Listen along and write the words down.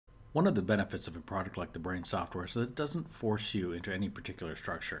One of the benefits of a product like TheBrain Software is that it doesn't force you into any particular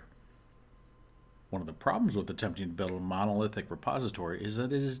structure. One of the problems with attempting to build a monolithic repository is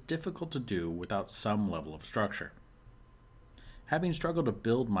that it is difficult to do without some level of structure. Having struggled to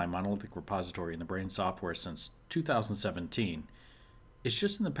build my monolithic repository in TheBrain Software since 2017, it's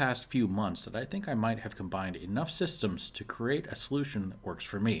just in the past few months that I think I might have combined enough systems to create a solution that works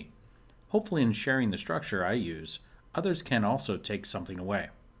for me. Hopefully, in sharing the structure I use, others can also take something away.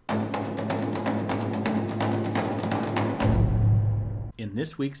 In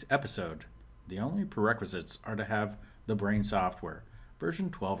this week's episode, the only prerequisites are to have TheBrain Software, version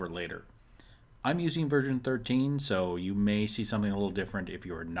 12 or later. I'm using version 13, so you may see something a little different if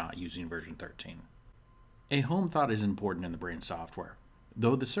you're not using version 13. A home thought is important in TheBrain Software.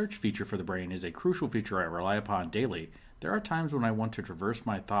 Though the search feature for TheBrain is a crucial feature I rely upon daily, there are times when I want to traverse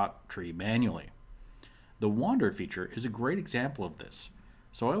my thought tree manually. The Wander feature is a great example of this,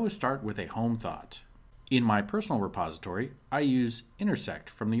 so I always start with a home thought. In my personal repository, I use Intersect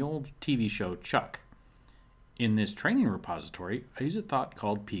from the old TV show Chuck. In this training repository, I use a thought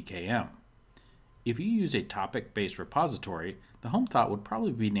called PKM. If you use a topic-based repository, the home thought would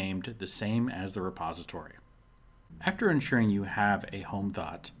probably be named the same as the repository. After ensuring you have a home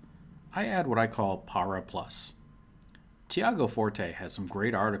thought, I add what I call Para Plus. Tiago Forte has some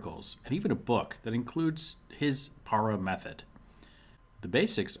great articles and even a book that includes his Para method. The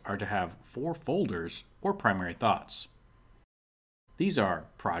basics are to have 4 folders or primary thoughts. These are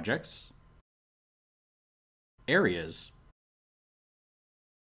projects, areas,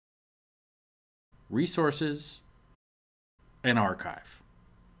 resources, and archive.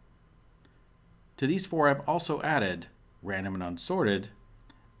 To these 4 I've also added random and unsorted,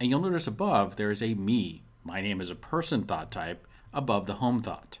 and you'll notice above there is a me, my name is a person thought type, above the home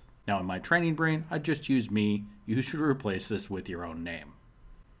thought. Now in my training brain, I just use me. You should replace this with your own name.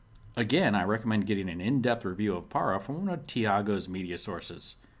 Again, I recommend getting an in-depth review of Para from one of Tiago's media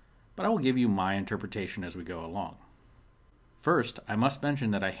sources, but I will give you my interpretation as we go along. First, I must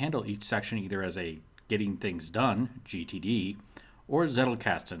mention that I handle each section either as a Getting Things Done, GTD, or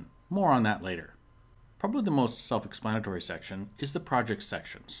Zettelkasten. More on that later. Probably the most self-explanatory section is the project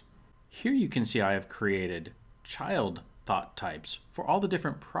sections. Here you can see I have created child thought types for all the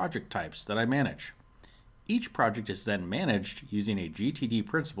different project types that I manage. Each project is then managed using a GTD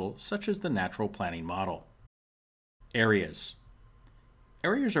principle such as the natural planning model. Areas.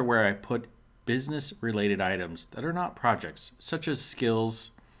 Areas are where I put business-related items that are not projects, such as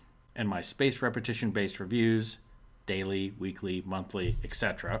skills and my space repetition-based reviews, daily, weekly, monthly,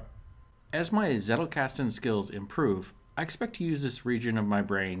 etc. As my Zettelkasten skills improve, I expect to use this region of my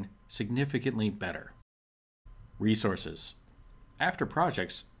brain significantly better. Resources. After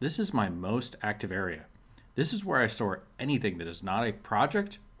projects, this is my most active area. This is where I store anything that is not a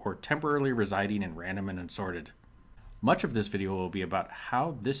project or temporarily residing in random and unsorted. Much of this video will be about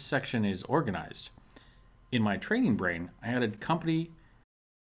how this section is organized. In my training brain, I added company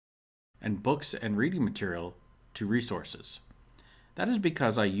and books and reading material to resources. That is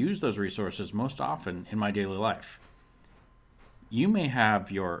because I use those resources most often in my daily life. You may have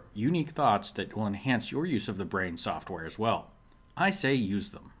your unique thoughts that will enhance your use of TheBrain software as well. I say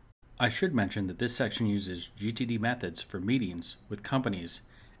use them. I should mention that this section uses GTD methods for meetings with companies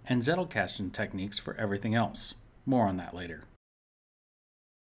and Zettelkasten techniques for everything else. More on that later.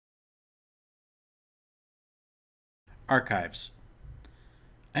 Archives.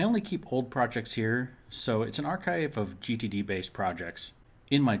 I only keep old projects here, so it's an archive of GTD-based projects.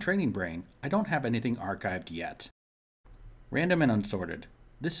 In my training brain, I don't have anything archived yet. Random and unsorted.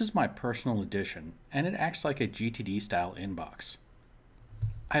 This is my personal edition, and it acts like a GTD-style inbox.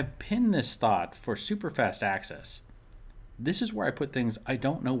 I've pinned this thought for super fast access. This is where I put things I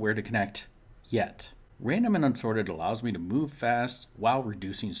don't know where to connect yet. Random and unsorted allows me to move fast while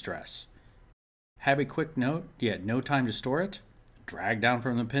reducing stress. Have a quick note, yet no time to store it? Drag down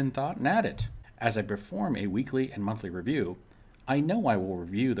from the pinned thought and add it. As I perform a weekly and monthly review, I know I will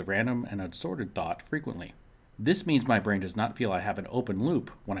review the random and unsorted thought frequently. This means my brain does not feel I have an open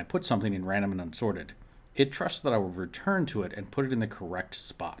loop when I put something in random and unsorted. It trusts that I will return to it and put it in the correct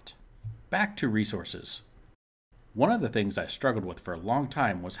spot. Back to resources. One of the things I struggled with for a long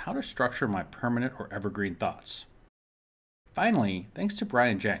time was how to structure my permanent or evergreen thoughts. Finally, thanks to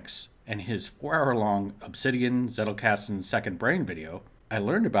Brian Jenks and his 4-hour-long Obsidian Zettelkasten Second Brain video, I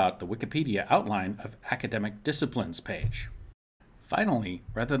learned about the Wikipedia outline of academic disciplines page. Finally,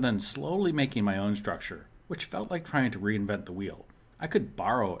 rather than slowly making my own structure, which felt like trying to reinvent the wheel, I could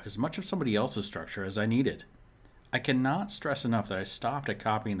borrow as much of somebody else's structure as I needed. I cannot stress enough that I stopped at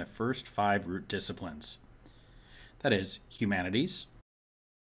copying the first 5 root disciplines. That is, humanities,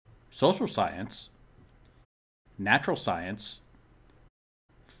 social science, natural science,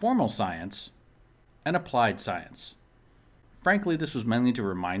 formal science, and applied science. Frankly, this was mainly to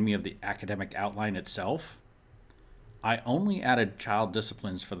remind me of the academic outline itself. I only added child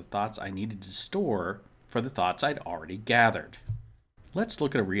disciplines for the thoughts I needed to store for the thoughts I'd already gathered. Let's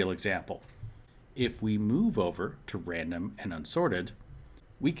look at a real example. If we move over to random and unsorted,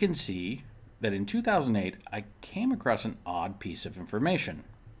 we can see that in 2008 I came across an odd piece of information.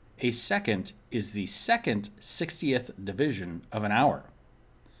 A second is the second 60th division of an hour.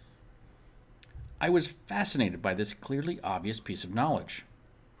 I was fascinated by this clearly obvious piece of knowledge.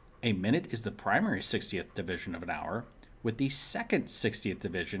 A minute is the primary 60th division of an hour, with the second 60th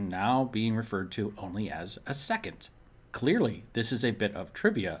division now being referred to only as a second. Clearly, this is a bit of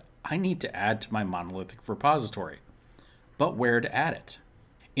trivia I need to add to my monolithic repository. But where to add it?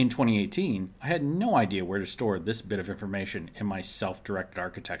 In 2018, I had no idea where to store this bit of information in my self-directed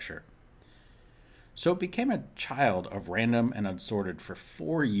architecture. So it became a child of random and unsorted for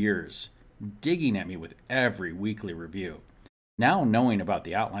 4 years, digging at me with every weekly review. Now knowing about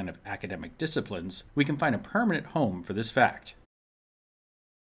the outline of academic disciplines, we can find a permanent home for this fact.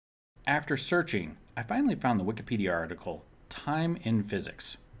 After searching, I finally found the Wikipedia article, Time in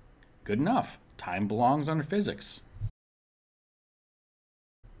Physics. Good enough, time belongs under physics.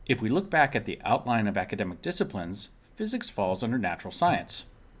 If we look back at the outline of academic disciplines, physics falls under natural science.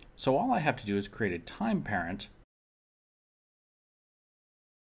 So all I have to do is create a time parent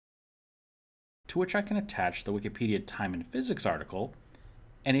to which I can attach the Wikipedia Time in Physics article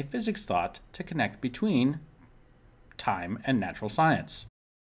and a physics thought to connect between time and natural science.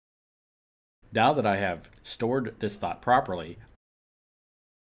 Now that I have stored this thought properly,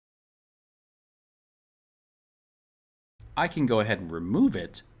 I can go ahead and remove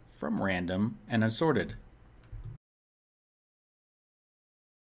it from random and unsorted.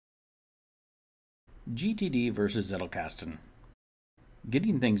 GTD versus Zettelkasten.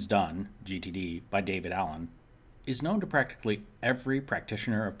 Getting Things Done, GTD, by David Allen, is known to practically every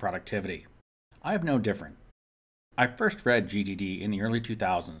practitioner of productivity. I am no different. I first read GTD in the early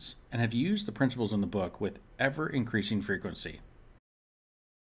 2000s and have used the principles in the book with ever-increasing frequency.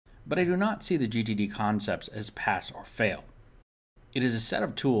 But I do not see the GTD concepts as pass or fail. It is a set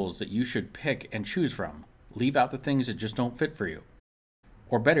of tools that you should pick and choose from, leave out the things that just don't fit for you.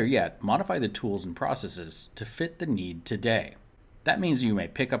 Or better yet, modify the tools and processes to fit the need today. That means you may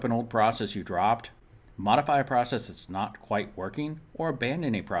pick up an old process you dropped, modify a process that's not quite working, or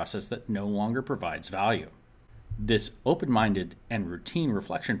abandon a process that no longer provides value. This open-minded and routine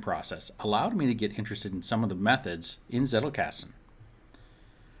reflection process allowed me to get interested in some of the methods in Zettelkasten.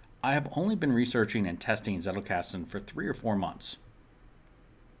 I have only been researching and testing Zettelkasten for 3 or 4 months.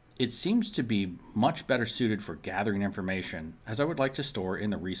 It seems to be much better suited for gathering information, as I would like to store in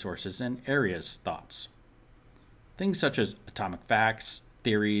the resources and areas thoughts. Things such as atomic facts,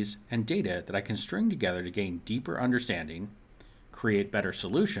 theories, and data that I can string together to gain deeper understanding, create better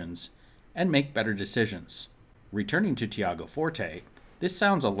solutions, and make better decisions. Returning to Tiago Forte, this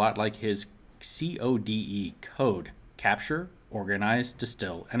sounds a lot like his CODE code, capture, organize,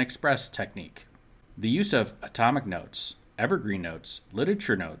 distill, and express technique. The use of atomic notes, evergreen notes,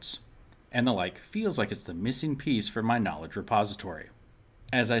 literature notes, and the like feels like it's the missing piece for my knowledge repository.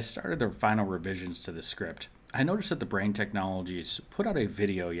 As I started the final revisions to this script, I noticed that TheBrain Technologies put out a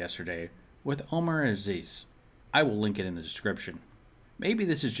video yesterday with Omar Aziz. I will link it in the description. Maybe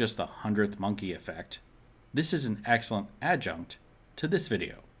this is just the 100th monkey effect. This is an excellent adjunct to this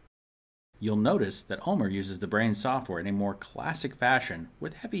video. You'll notice that Omar uses TheBrain software in a more classic fashion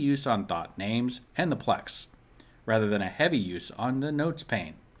with heavy use on thought names and the Plex, rather than a heavy use on the notes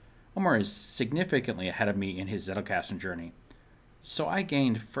pane. Omar is significantly ahead of me in his Zettelkasten journey, so I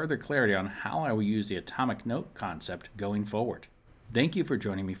gained further clarity on how I will use the atomic note concept going forward. Thank you for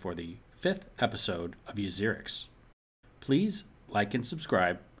joining me for the 5th episode of Uzerix. Please like and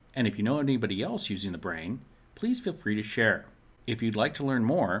subscribe, and if you know anybody else using TheBrain, please feel free to share. If you'd like to learn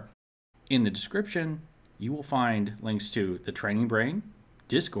more, in the description you will find links to the Training Brain,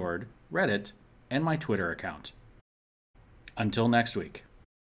 Discord, Reddit, and my Twitter account. Until next week.